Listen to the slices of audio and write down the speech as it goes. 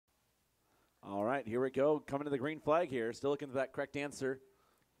right, here we go. Coming to the green flag here. Still looking for that correct answer. Do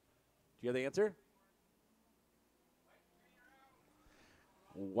you have the answer?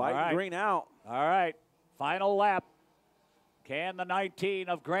 White and green out. All right, final lap. Can the 19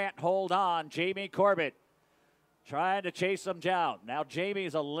 of Grant hold on? Jamie Corbett trying to chase them down. Now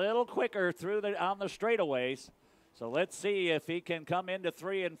Jamie's a little quicker on the straightaways. So let's see if he can come into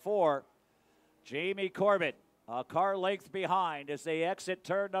 3 and 4. Jamie Corbett, a car length behind as they exit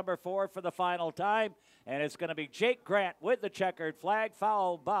turn number 4 for the final time. And it's going to be Jake Grant with the checkered flag,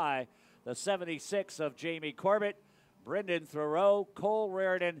 followed by the 76 of Jamie Corbett, Brendan Thoreau, Cole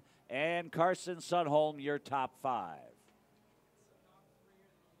Reardon, and Carson Sunholm, your top 5.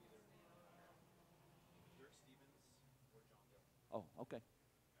 Oh, okay.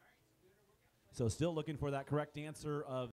 So still looking for that correct answer of